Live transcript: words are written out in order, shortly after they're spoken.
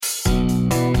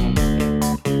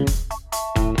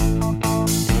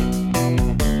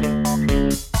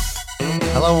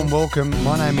Hello and welcome.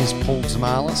 My name is Paul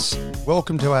Zamalis.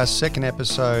 Welcome to our second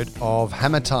episode of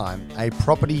Hammer Time, a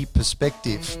property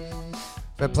perspective.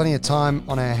 We've had plenty of time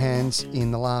on our hands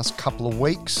in the last couple of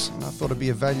weeks, and I thought it'd be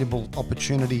a valuable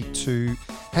opportunity to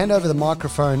hand over the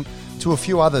microphone to a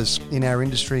few others in our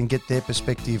industry and get their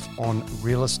perspective on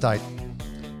real estate.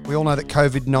 We all know that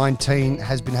COVID-19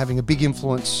 has been having a big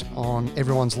influence on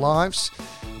everyone's lives.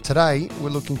 Today,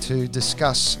 we're looking to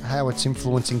discuss how it's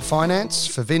influencing finance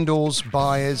for vendors,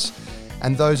 buyers,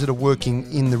 and those that are working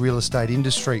in the real estate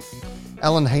industry.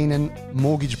 Alan Heenan,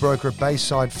 mortgage broker at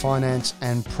Bayside Finance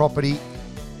and Property.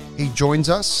 He joins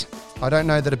us. I don't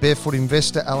know that a barefoot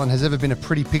investor, Alan, has ever been a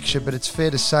pretty picture, but it's fair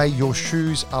to say your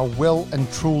shoes are well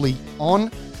and truly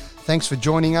on. Thanks for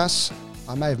joining us.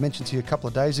 I may have mentioned to you a couple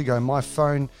of days ago, my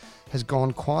phone has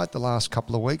gone quiet the last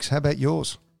couple of weeks. How about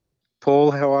yours?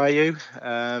 Paul, how are you?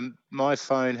 My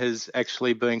phone has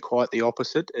actually been quite the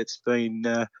opposite. It's been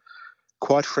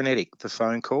quite frenetic, the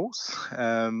phone calls,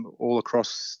 all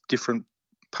across different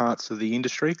parts of the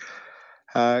industry.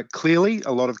 Clearly,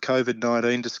 a lot of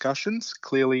COVID-19 discussions,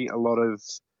 clearly a lot of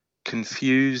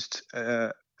confused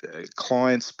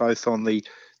clients, both on the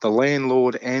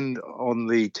landlord and on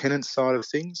the tenant side of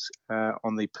things,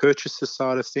 on the purchaser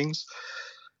side of things.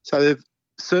 So there've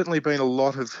certainly been a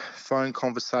lot of phone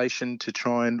conversation to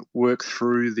try and work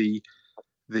through the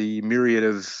myriad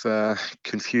of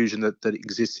confusion that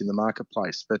exists in the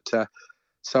marketplace. But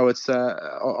so it's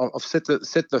I've set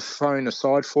the phone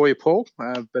aside for you, Paul,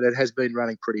 but it has been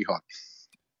running pretty hot.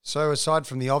 So aside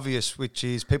from the obvious, which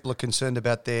is people are concerned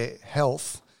about their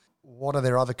health, what are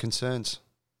their other concerns?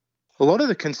 A lot of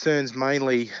the concerns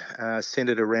mainly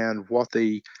centred around what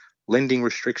the lending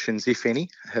restrictions, if any,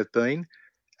 have been.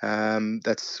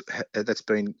 That's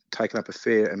been taken up a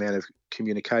fair amount of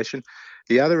communication.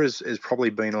 The other has probably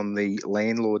been on the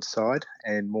landlord side,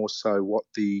 and more so what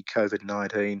the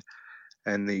COVID-19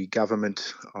 and the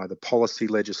government, either policy,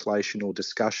 legislation or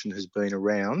discussion has been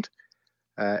around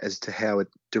as to how it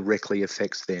directly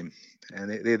affects them.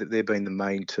 And they've been the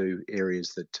main two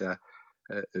areas that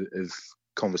of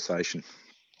conversation.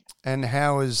 And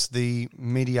how has the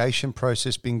mediation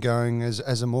process been going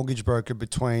as a mortgage broker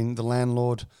between the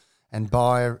landlord and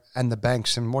buyer and the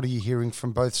banks? And what are you hearing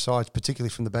from both sides,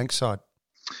 particularly from the bank side?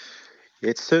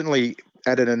 It's certainly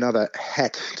added another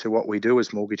hat to what we do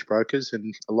as mortgage brokers,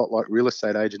 and a lot like real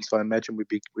estate agents, I imagine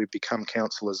we've become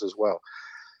counsellors as well.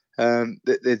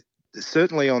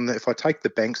 Certainly if I take the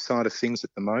bank side of things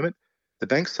at the moment, the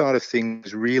bank side of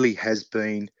things really has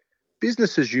been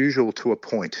business as usual to a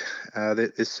point.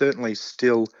 There's certainly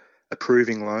still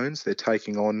approving loans. They're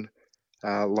taking on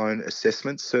loan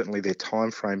assessments. Certainly their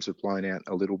timeframes have blown out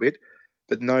a little bit,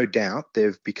 but no doubt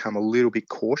they've become a little bit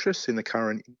cautious in the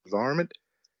current environment,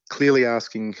 clearly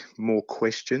asking more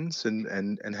questions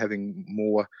and having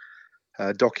more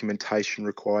documentation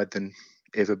required than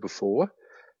ever before.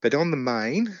 But on the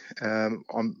main,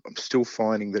 I'm still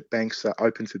finding that banks are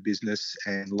open for business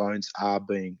and loans are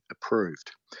being approved.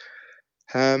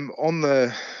 On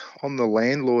the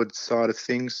landlord side of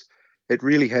things, it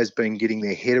really has been getting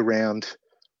their head around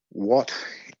what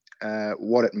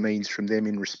it means from them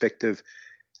in respect of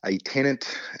a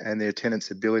tenant and their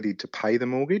tenant's ability to pay the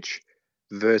mortgage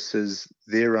versus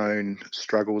their own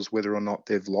struggles, whether or not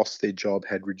they've lost their job,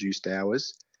 had reduced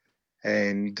hours,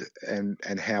 and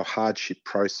how hardship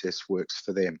process works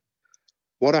for them.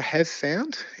 What I have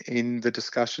found in the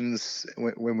discussions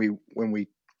when we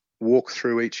walk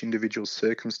through each individual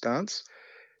circumstance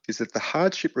is that the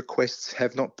hardship requests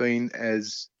have not been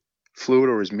as fluid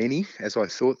or as many as I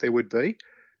thought there would be.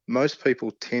 Most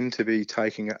people tend to be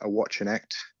taking a watch and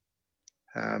act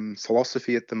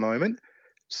philosophy at the moment.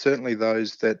 Certainly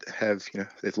those that have,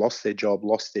 they've lost their job,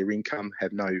 lost their income,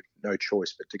 have no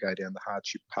choice but to go down the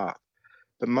hardship path.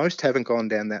 But most haven't gone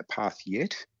down that path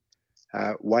yet,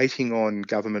 waiting on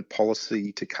government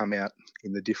policy to come out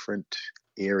in the different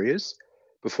areas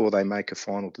before they make a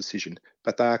final decision.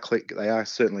 But they are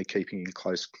certainly keeping in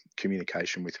close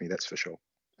communication with me, that's for sure.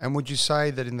 And would you say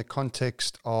that in the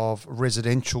context of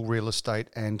residential real estate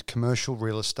and commercial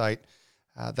real estate,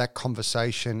 that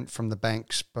conversation from the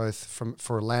banks, both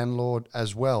for a landlord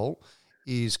as well,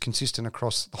 is consistent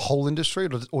across the whole industry,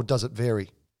 or does it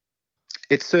vary?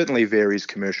 It certainly varies,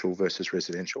 commercial versus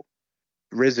residential.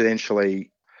 Residentially,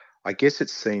 I guess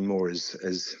it's seen more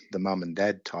as the mum and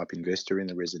dad type investor in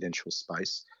the residential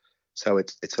space. So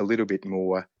it's a little bit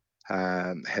more,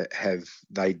 have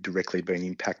they directly been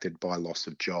impacted by loss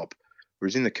of job?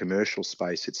 Whereas in the commercial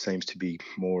space, it seems to be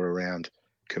more around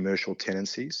commercial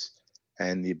tenancies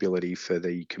and the ability for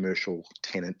the commercial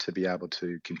tenant to be able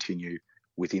to continue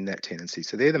within that tenancy.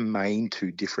 So they're the main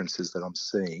two differences that I'm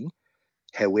seeing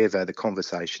However, the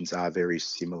conversations are very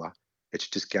similar. It's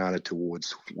just garnered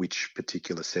towards which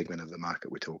particular segment of the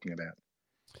market we're talking about.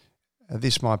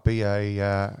 This might be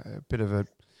a bit of a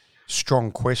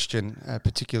strong question,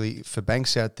 particularly for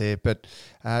banks out there, but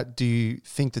do you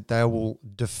think that they will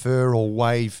defer or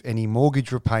waive any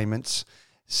mortgage repayments,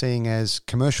 seeing as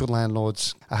commercial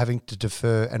landlords are having to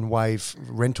defer and waive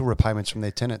rental repayments from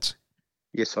their tenants?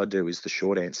 Yes, I do, is the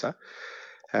short answer.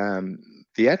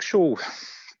 The actual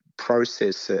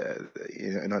process,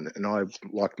 and I,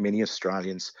 like many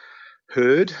Australians,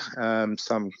 heard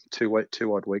some two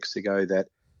odd weeks ago that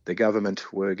the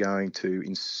government were going to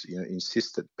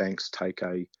insist that banks take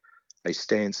a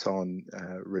stance on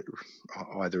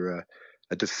either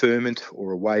a deferment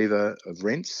or a waiver of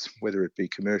rents, whether it be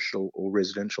commercial or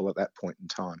residential at that point in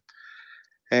time.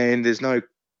 And there's no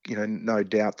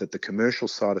doubt that the commercial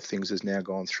side of things has now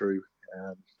gone through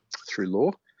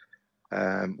law,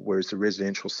 whereas the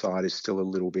residential side is still a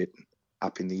little bit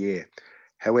up in the air.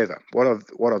 However,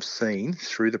 what I've seen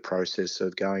through the process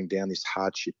of going down this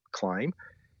hardship claim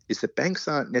is that banks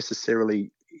aren't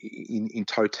necessarily in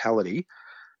totality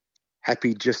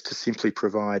happy just to simply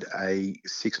provide a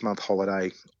 6-month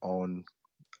holiday on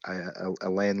a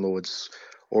landlord's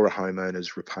or a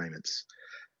homeowner's repayments.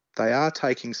 They are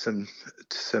taking some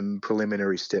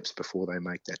preliminary steps before they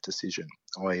make that decision,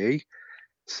 i.e.,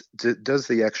 does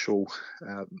the actual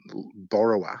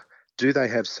borrower, do they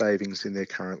have savings in their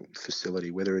current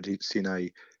facility, whether it's in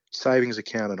a savings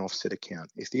account, an offset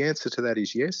account? If the answer to that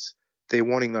is yes, they're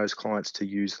wanting those clients to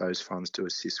use those funds to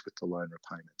assist with the loan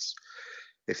repayments.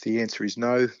 If the answer is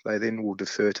no, they then will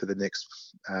defer to the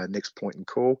next point in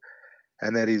call,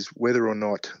 and that is whether or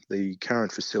not the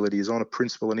current facility is on a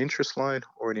principal and interest loan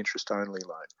or an interest-only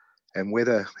loan. And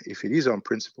whether, if it is on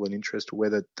principal and interest,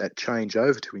 whether that change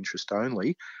over to interest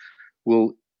only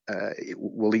will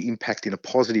impact in a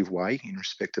positive way in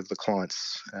respect of the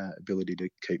client's ability to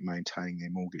keep maintaining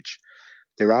their mortgage.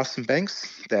 There are some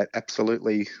banks that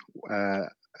absolutely are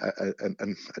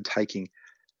taking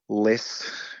less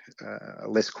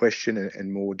question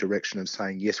and more direction of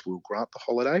saying, yes, we'll grant the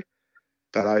holiday.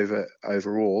 But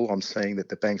overall, I'm seeing that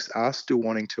the banks are still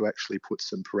wanting to actually put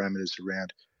some parameters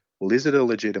around, well, is it a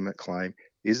legitimate claim?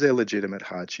 Is there legitimate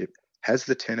hardship? Has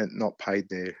the tenant not paid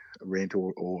their rent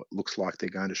or looks like they're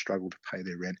going to struggle to pay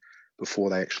their rent before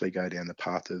they actually go down the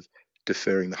path of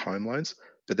deferring the home loans?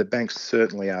 But the banks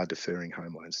certainly are deferring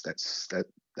home loans.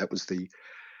 That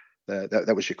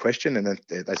was your question, and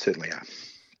they certainly are.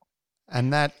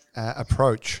 And that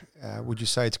approach, would you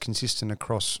say it's consistent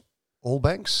across all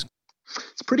banks?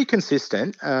 It's pretty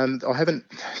consistent. I haven't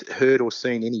heard or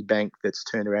seen any bank that's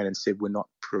turned around and said we're not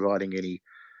providing any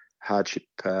hardship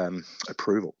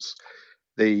approvals.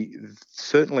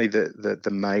 Certainly the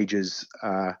majors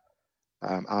are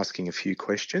asking a few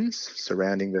questions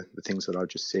surrounding the things that I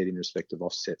just said in respect of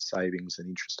offset savings and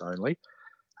interest only.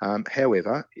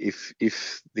 However,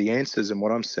 if the answers, and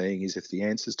what I'm seeing is if the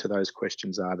answers to those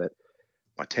questions are that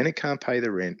my tenant can't pay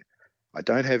the rent, I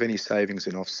don't have any savings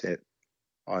in offset,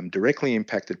 I'm directly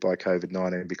impacted by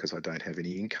COVID-19 because I don't have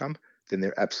any income, then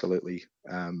they're absolutely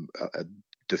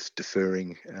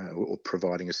deferring or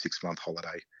providing a 6-month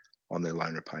holiday on their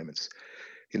loan repayments.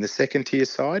 In the second tier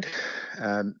side,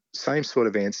 same sort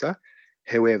of answer.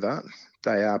 However,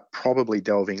 they are probably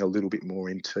delving a little bit more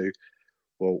into,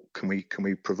 well, can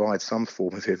we provide some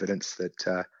form of evidence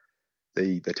that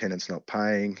the tenant's not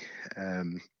paying?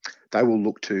 They will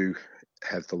look to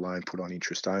have the loan put on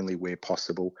interest only where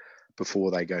possible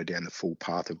before they go down the full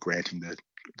path of granting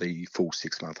the full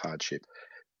 6-month hardship.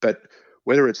 But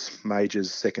whether it's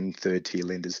majors, second, third tier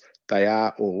lenders, they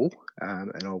are all,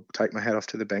 and I'll take my hat off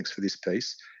to the banks for this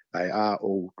piece, they are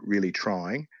all really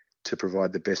trying to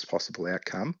provide the best possible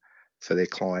outcome for their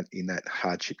client in that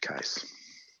hardship case.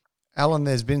 Alan,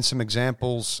 there's been some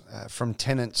examples from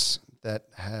tenants that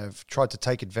have tried to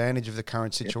take advantage of the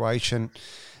current situation. Yep.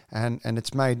 And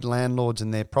it's made landlords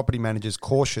and their property managers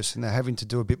cautious, and they're having to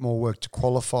do a bit more work to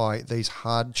qualify these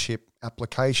hardship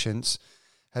applications.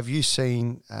 Have you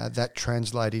seen that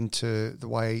translate into the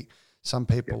way some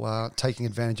people are taking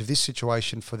advantage of this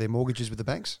situation for their mortgages with the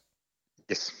banks?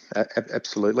 Yes,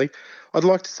 absolutely. I'd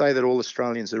like to say that all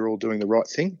Australians are all doing the right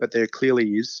thing, but there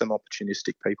clearly is some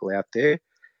opportunistic people out there.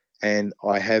 And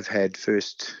I have had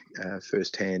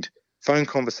first-hand phone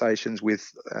conversations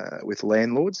with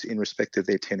landlords in respect of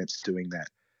their tenants doing that.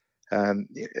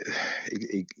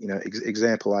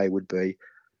 Example A would be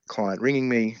client ringing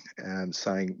me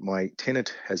saying my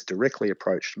tenant has directly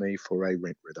approached me for a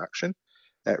rent reduction.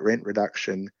 That rent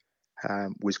reduction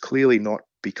was clearly not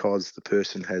because the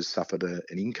person has suffered an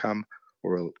income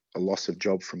or a loss of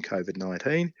job from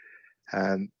COVID-19.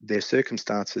 Their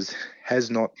circumstances has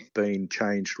not been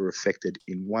changed or affected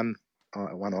in one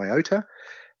iota.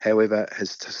 However,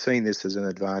 has seen this as an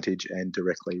advantage and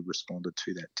directly responded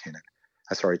to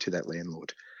to that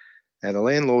landlord. Now, the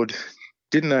landlord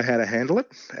didn't know how to handle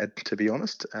it, to be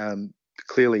honest.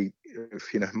 Clearly,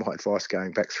 my advice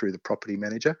going back through the property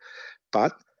manager,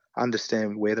 but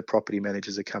understand where the property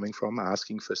managers are coming from,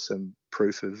 asking for some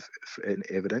proof of and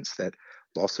evidence that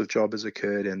loss of job has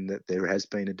occurred and that there has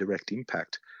been a direct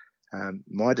impact.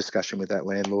 My discussion with that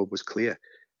landlord was clear.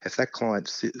 If that client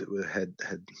had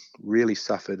really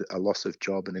suffered a loss of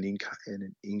job and an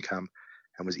income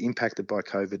and was impacted by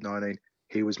COVID-19,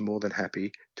 he was more than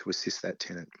happy to assist that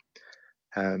tenant.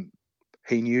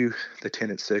 He knew the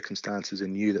tenant's circumstances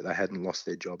and knew that they hadn't lost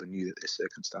their job and knew that their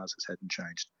circumstances hadn't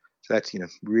changed. So that's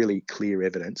really clear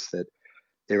evidence that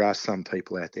there are some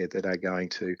people out there that are going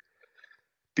to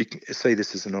see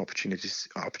this as an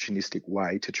opportunistic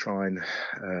way to try and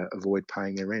avoid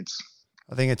paying their rents.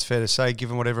 I think it's fair to say,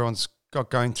 given what everyone's got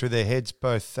going through their heads,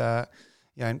 both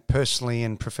personally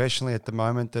and professionally at the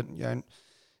moment, that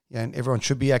everyone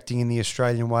should be acting in the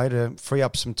Australian way to free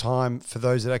up some time for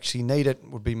those that actually need it,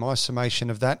 would be my summation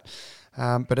of that.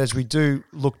 But as we do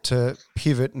look to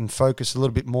pivot and focus a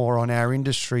little bit more on our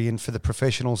industry and for the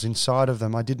professionals inside of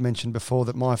them, I did mention before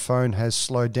that my phone has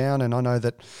slowed down, and I know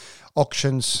that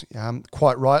auctions,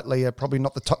 quite rightly, are probably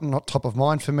not top of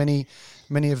mind for many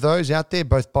of those out there,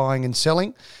 both buying and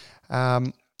selling.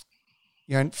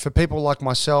 For people like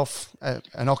myself,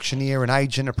 an auctioneer, an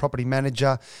agent, a property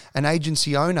manager, an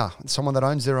agency owner, someone that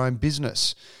owns their own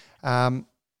business,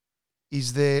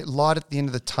 is there light at the end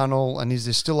of the tunnel, and is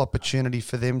there still opportunity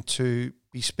for them to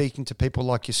be speaking to people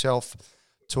like yourself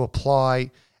to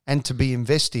apply and to be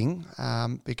investing?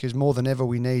 Because more than ever,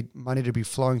 we need money to be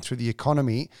flowing through the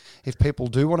economy. If people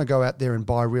do want to go out there and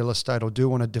buy real estate or do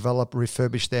want to develop,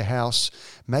 refurbish their house,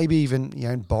 maybe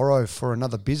even borrow for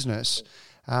another business,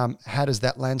 how does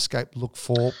that landscape look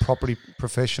for property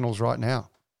professionals right now?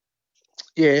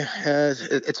 Yeah,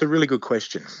 it's a really good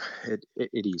question. It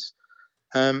is.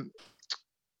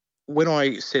 When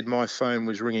I said my phone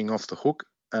was ringing off the hook,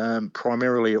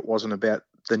 primarily it wasn't about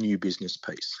the new business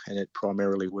piece, and it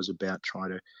primarily was about trying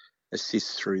to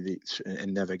assist through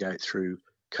and navigate through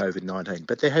COVID-19.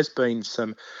 But there has been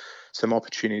some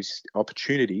opportunities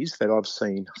that I've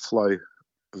seen flow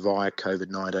via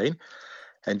COVID-19,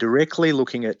 and directly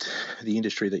looking at the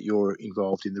industry that you're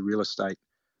involved in, the real estate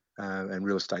and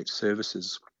real estate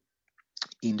services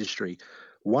industry.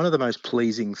 One of the most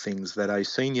pleasing things that a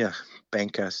senior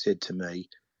banker said to me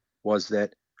was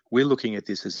that we're looking at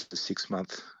this as a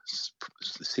 6-month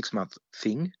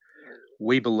thing.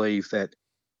 We believe that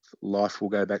life will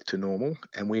go back to normal,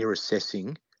 and we are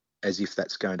assessing as if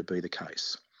that's going to be the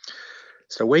case.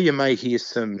 So where you may hear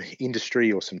some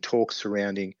industry or some talk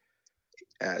surrounding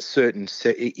certain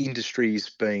industries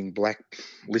being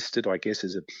blacklisted, I guess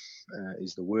is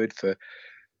the word for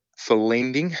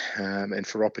lending and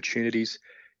for opportunities.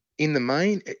 In the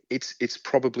main, it's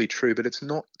probably true, but it's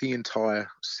not the entire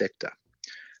sector.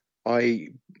 I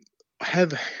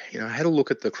have had a look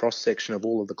at the cross section of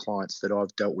all of the clients that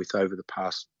I've dealt with over the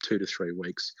past 2 to 3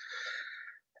 weeks,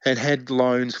 and had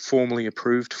loans formally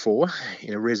approved for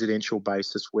in a residential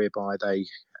basis, whereby they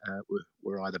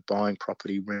were either buying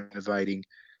property, renovating,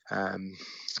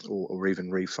 or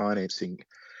even refinancing.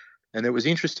 And it was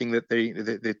interesting that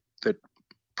that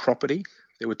property,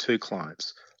 there were 2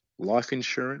 clients: life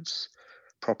insurance,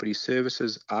 property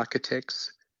services,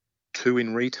 architects, 2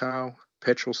 in retail,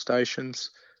 petrol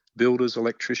stations, builders,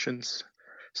 electricians.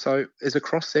 So there's a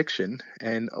cross section,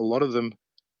 and a lot of them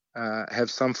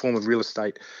have some form of real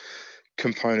estate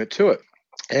component to it.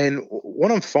 And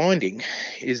what I'm finding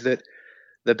is that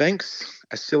the banks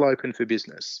are still open for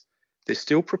business. They're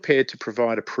still prepared to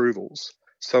provide approvals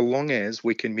so long as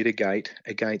we can mitigate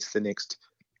against the next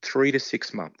 3 to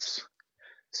 6 months.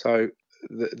 So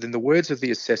the words of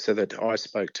the assessor that I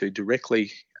spoke to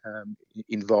directly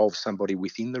involved somebody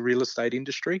within the real estate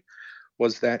industry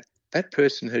was that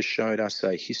person has showed us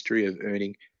a history of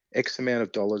earning X amount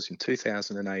of dollars in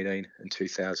 2018 and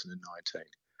 2019.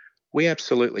 We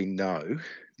absolutely know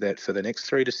that for the next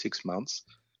 3 to 6 months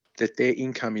that their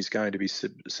income is going to be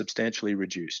substantially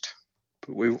reduced.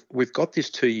 But we've got this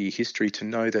 2-year history to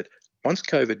know that once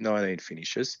COVID-19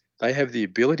 finishes, they have the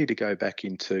ability to go back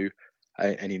into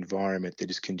an environment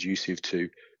that is conducive to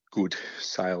good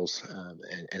sales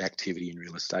and activity in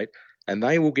real estate, and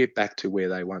they will get back to where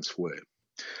they once were.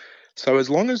 So as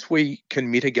long as we can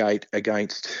mitigate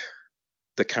against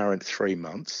the current 3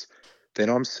 months, then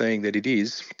I'm seeing that it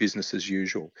is business as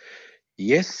usual.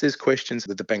 Yes, there's questions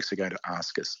that the banks are going to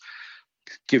ask us,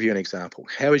 Give you an example.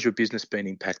 How has your business been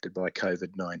impacted by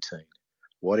COVID-19?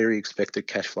 What are your expected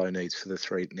cash flow needs for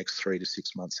the next 3 to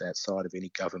 6 months outside of any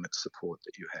government support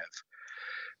that you have?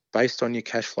 Based on your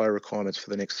cash flow requirements for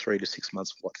the next 3 to 6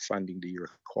 months, what funding do you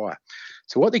require?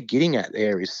 So what they're getting at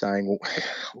there is saying,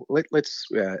 well, let's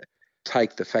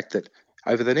take the fact that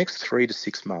over the next 3 to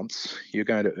 6 months, you're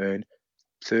going to earn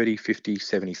 30, 50,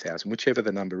 70,000, whichever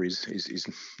the number is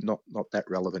not that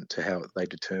relevant to how they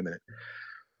determine it.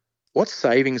 What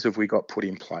savings have we got put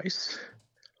in place?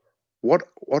 What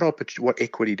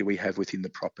equity do we have within the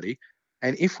property?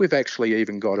 And if we've actually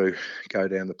even got to go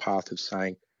down the path of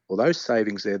saying, well, those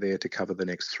savings are there to cover the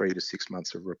next 3 to 6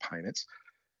 months of repayments,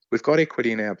 we've got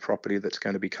equity in our property that's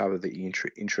going to be cover the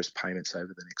interest payments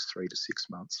over the next 3 to 6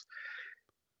 months.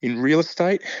 In real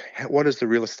estate, what has the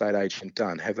real estate agent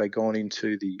done? Have they gone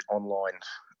into the online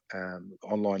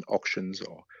auctions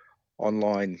or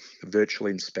online virtual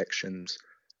inspections?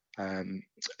 Are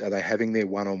they having their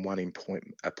one-on-one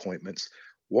appointments?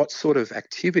 What sort of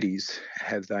activities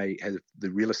has the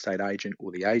real estate agent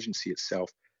or the agency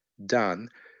itself done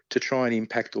to try and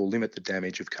impact or limit the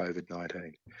damage of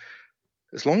COVID-19?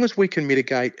 As long as we can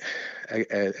mitigate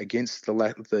against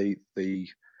the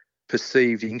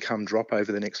perceived income drop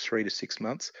over the next 3 to 6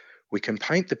 months, we can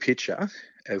paint the picture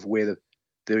of where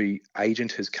the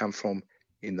agent has come from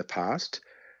in the past.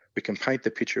 We can paint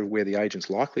the picture of where the agent's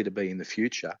likely to be in the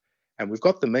future, and we've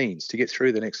got the means to get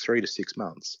through the next 3 to 6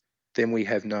 months. Then we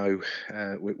have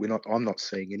I'm not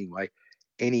seeing anyway,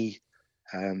 any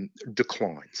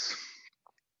declines.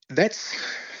 That's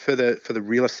for the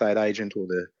real estate agent or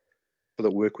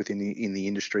that work within the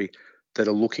industry that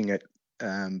are looking at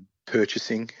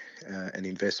purchasing an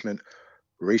investment,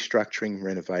 restructuring,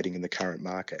 renovating in the current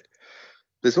market.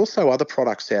 There's also other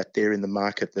products out there in the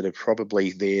market that are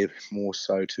probably there more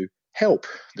so to help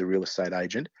the real estate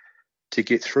agent to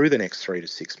get through the next 3 to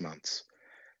 6 months.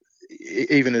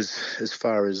 Even as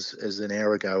far as an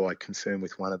hour ago, I confirmed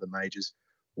with one of the majors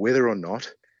whether or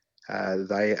not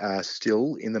they are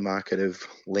still in the market of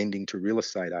lending to real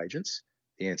estate agents.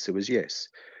 The answer was yes.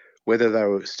 Whether they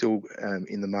were still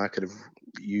in the market of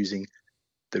using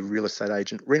the real estate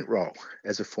agent rent roll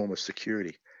as a form of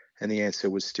security, and the answer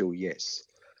was still yes.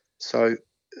 So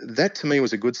that to me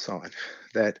was a good sign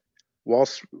that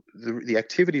whilst the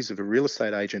activities of a real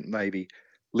estate agent may be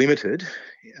limited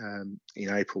in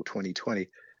April 2020,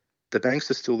 the banks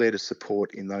are still there to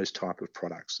support in those type of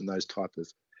products and those type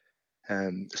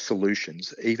of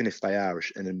solutions, even if they are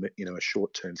a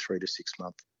short-term 3 to 6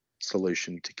 month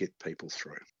solution to get people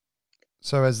through.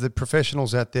 So as the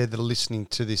professionals out there that are listening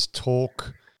to this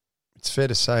talk, it's fair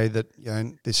to say that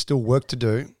there's still work to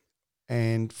do,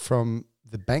 and from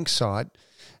the bank side,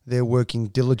 they're working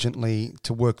diligently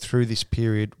to work through this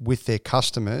period with their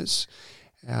customers.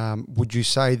 Would you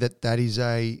say that is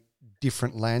a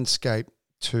different landscape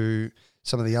to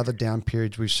some of the other down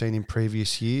periods we've seen in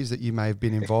previous years that you may have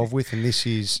been involved with, and this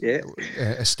is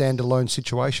a standalone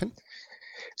situation?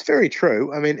 It's very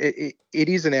true. I mean, it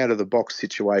is an out-of-the-box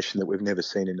situation that we've never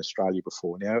seen in Australia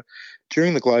before. Now,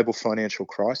 during the global financial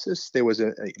crisis, there was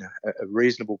a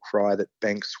reasonable cry that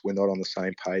banks were not on the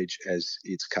same page as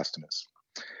its customers.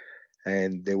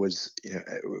 And there was,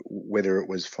 whether it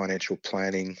was financial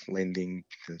planning, lending,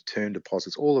 term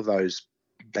deposits, all of those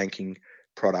banking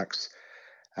products,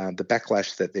 the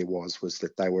backlash that there was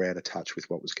that they were out of touch with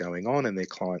what was going on, and their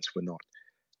clients were not.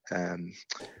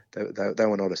 They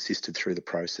were not assisted through the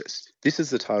process. This is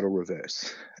the total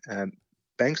reverse.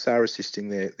 Banks are assisting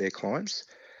their clients,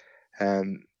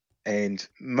 and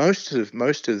most of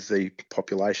the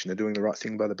population are doing the right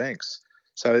thing by the banks.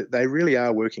 So they really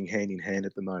are working hand in hand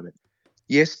at the moment.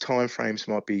 Yes, timeframes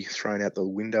might be thrown out the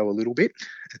window a little bit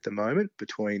at the moment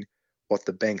between what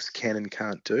the banks can and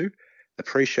can't do.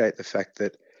 Appreciate the fact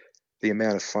that the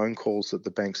amount of phone calls that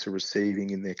the banks are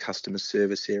receiving in their customer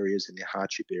service areas and their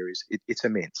hardship areas, it's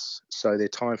immense. So their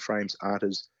timeframes aren't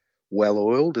as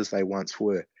well-oiled as they once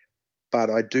were. But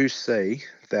I do see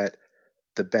that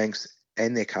the banks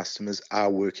and their customers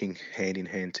are working hand in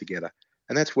hand together.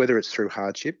 And that's whether it's through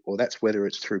hardship or that's whether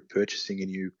it's through purchasing a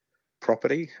new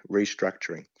property,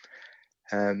 restructuring.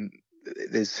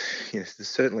 There's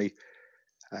certainly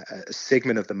a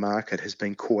segment of the market has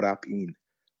been caught up in,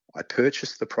 I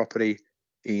purchased the property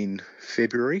in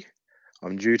February.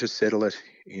 I'm due to settle it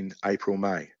in April,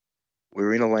 May.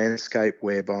 We're in a landscape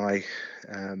whereby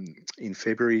in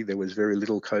February there was very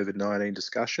little COVID-19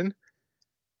 discussion.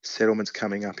 Settlements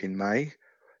coming up in May.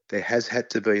 There has had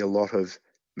to be a lot of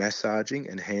massaging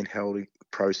and hand-holding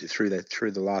process through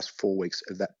the last 4 weeks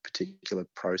of that particular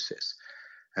process.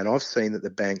 And I've seen that the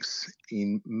banks,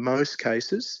 in most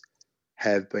cases,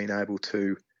 have been able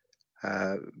to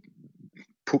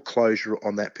put closure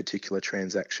on that particular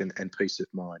transaction and peace of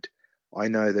mind. I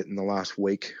know that in the last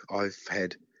week, I've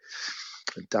had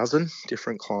a dozen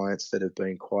different clients that have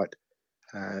been quite,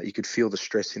 you could feel the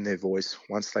stress in their voice.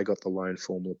 Once they got the loan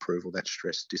formal approval, that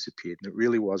stress disappeared. And it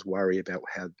really was worry about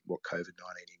what COVID-19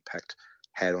 impact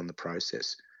had on the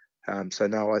process. So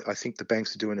no, I think the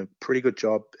banks are doing a pretty good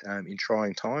job in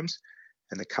trying times,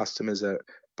 and the customers are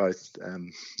both,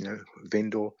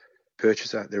 vendor,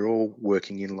 purchaser, they're all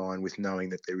working in line with knowing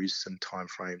that there is some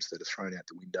timeframes that are thrown out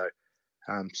the window.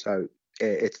 So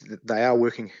they are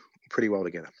working pretty well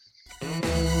together.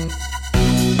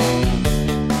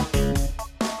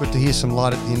 Good to hear some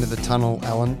light at the end of the tunnel,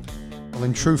 Alan. Well,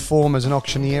 in true form as an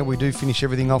auctioneer, we do finish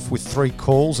everything off with 3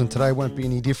 calls, and today won't be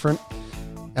any different.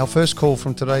 Our first call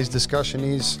from today's discussion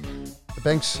is the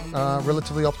banks are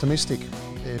relatively optimistic.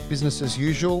 They're business as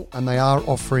usual, and they are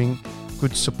offering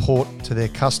good support to their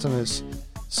customers.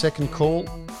 Second call,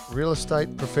 real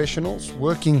estate professionals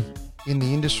working in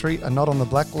the industry are not on the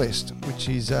blacklist, which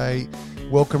is a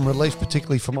welcome relief,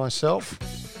 particularly for myself.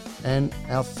 And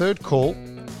our third call,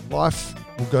 life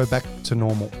will go back to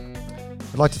normal.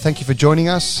 I'd like to thank you for joining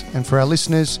us, and for our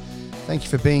listeners, thank you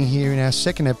for being here in our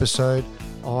second episode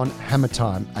on Hammer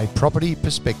Time, a property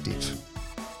perspective.